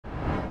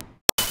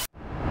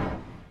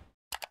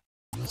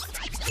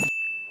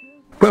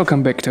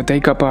Welcome back to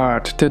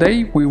TakeApart.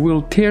 Today we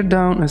will tear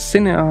down a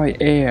CineEye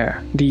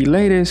Air, the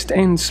latest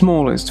and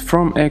smallest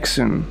from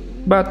Accsoon.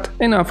 But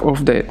enough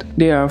of that.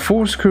 There are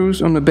 4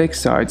 screws on the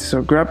backside,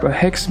 so grab a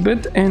hex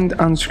bit and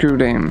unscrew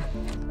them.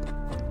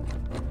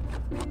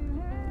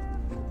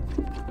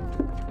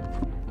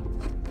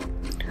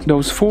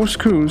 Those 4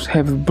 screws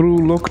have blue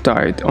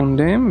Loctite on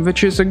them,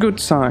 which is a good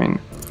sign.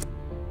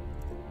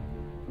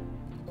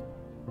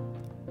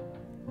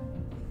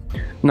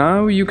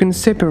 Now you can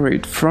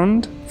separate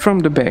front from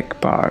the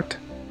back part.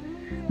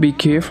 Be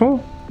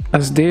careful,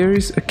 as there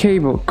is a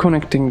cable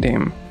connecting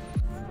them.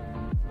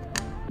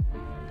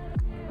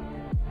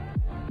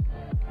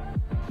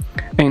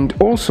 And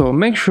also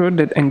make sure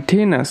that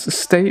antennas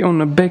stay on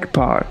the back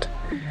part.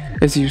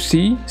 As you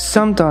see,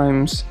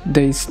 sometimes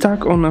they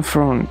stuck on the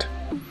front.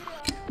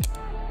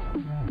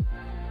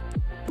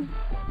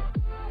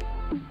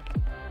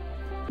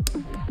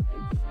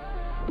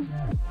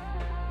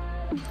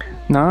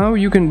 Now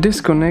you can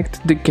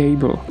disconnect the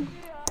cable.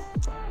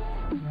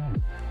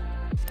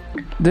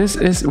 This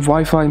is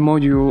Wi-Fi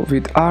module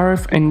with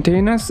RF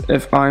antennas,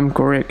 if I'm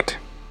correct.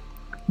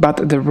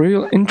 But the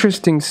real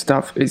interesting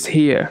stuff is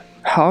here,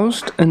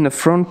 housed in the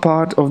front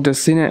part of the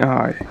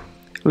CineEye.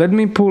 Let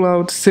me pull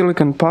out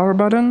silicon power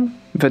button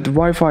with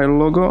Wi-Fi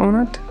logo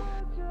on it.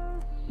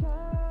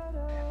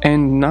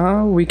 And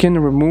now we can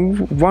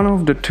remove one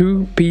of the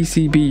 2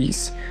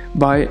 PCBs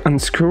by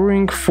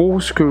unscrewing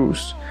 4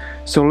 screws.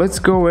 So let's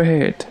go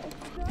ahead.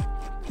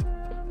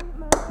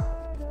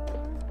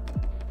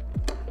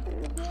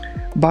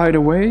 By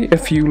the way,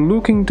 if you're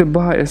looking to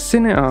buy a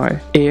CineEye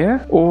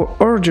Air or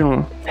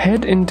original,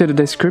 head into the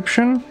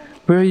description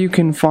where you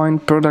can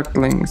find product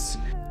links.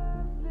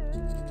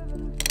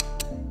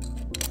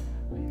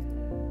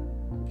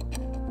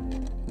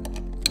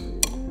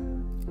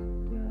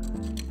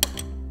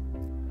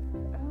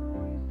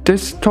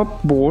 This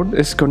top board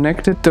is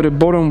connected to the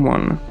bottom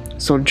one,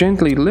 so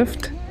gently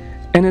lift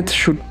and it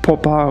should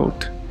pop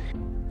out.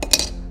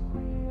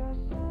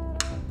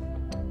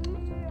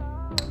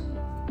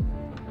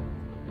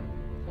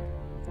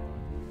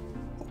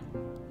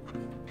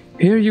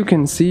 Here you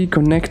can see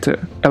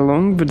connector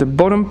along with the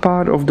bottom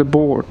part of the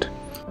board.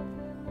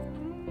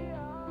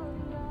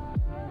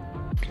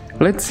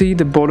 Let's see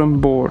the bottom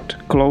board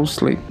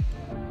closely.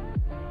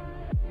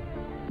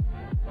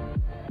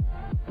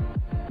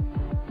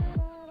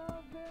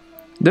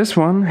 This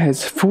one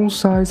has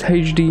full-size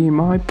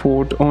HDMI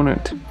port on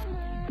it.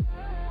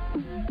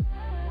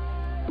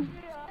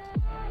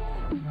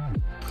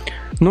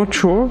 Not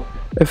sure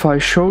if I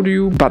showed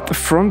you, but the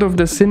front of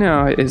the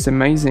CineEye is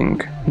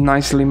amazing,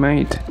 nicely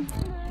made.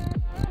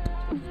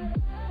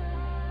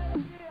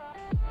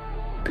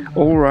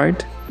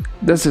 Alright,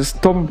 this is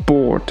top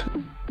board.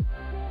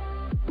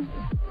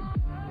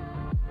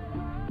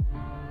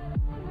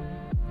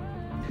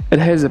 It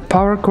has a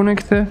power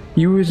connector,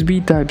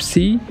 USB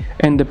Type-C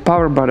and the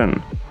power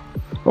button.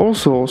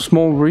 Also a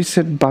small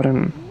reset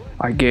button,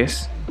 I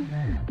guess.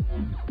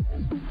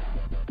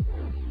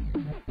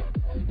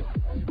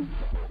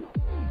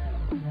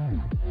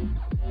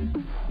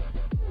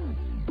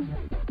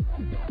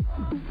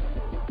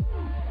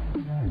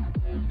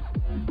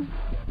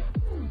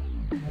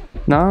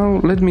 Now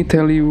let me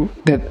tell you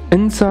that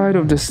inside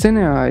of the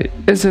CineEye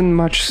isn't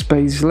much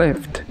space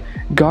left.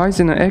 Guys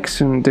in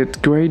Accsoon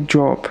did great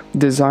job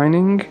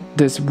designing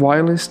this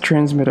wireless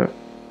transmitter.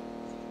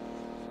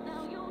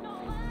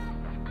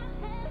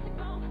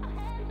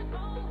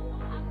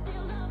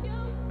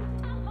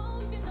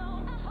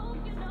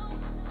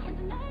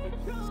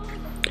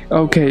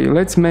 Okay,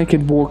 let's make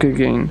it work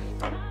again.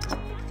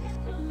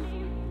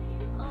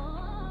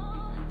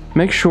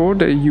 Make sure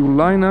that you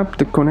line up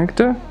the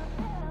connector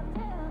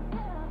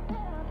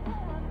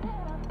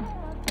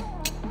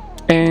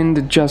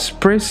and just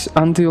press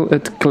until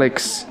it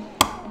clicks.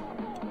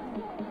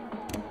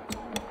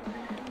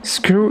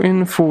 Screw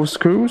in 4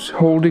 screws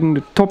holding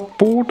the top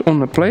board on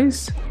the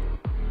place.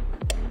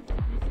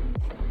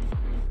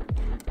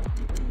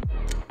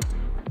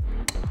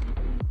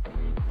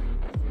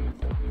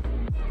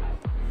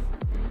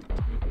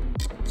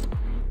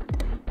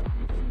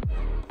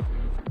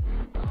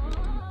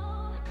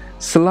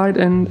 Slide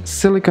in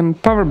silicon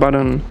power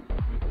button.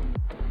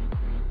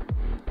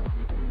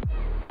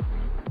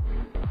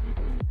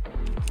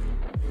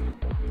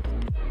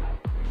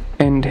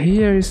 And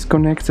here is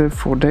connector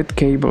for that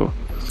cable.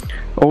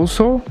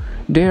 Also,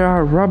 there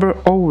are rubber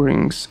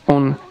O-rings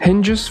on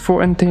hinges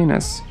for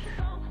antennas.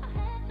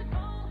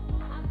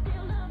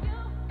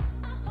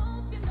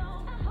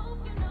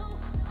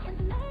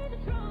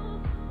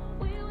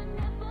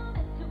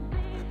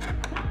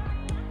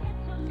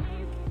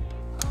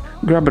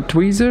 Grab a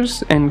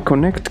tweezers and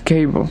connect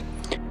cable.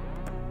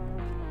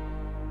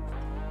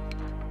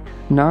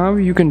 Now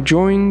you can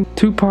join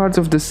 2 parts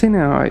of the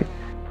CineEye.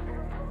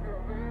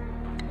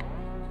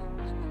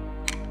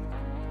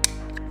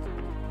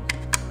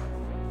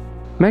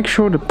 Make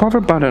sure the power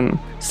button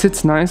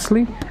sits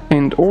nicely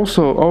and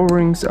also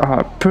O-rings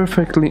are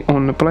perfectly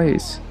on the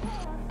place.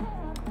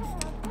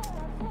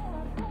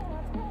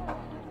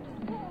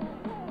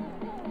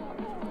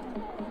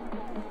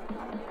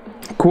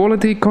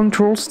 quality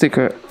control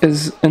sticker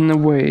is in the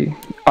way.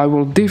 I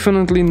will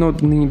definitely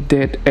not need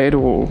that at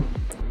all.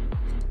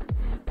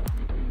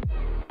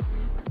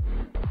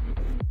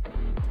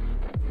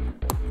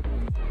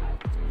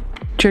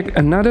 Check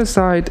another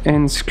side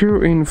and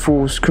screw in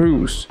 4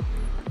 screws.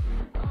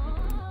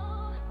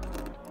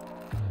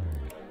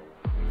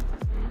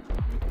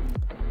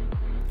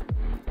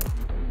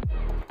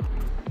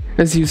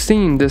 As you've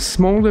seen, this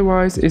small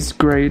device is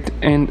great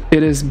and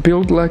it is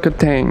built like a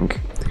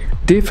tank.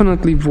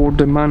 Definitely worth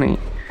the money.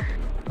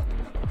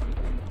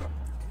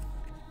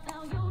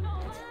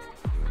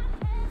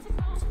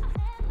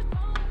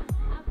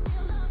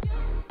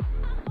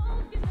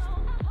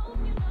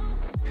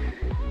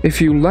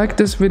 If you like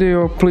this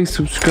video, please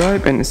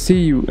subscribe and see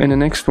you in the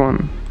next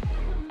one.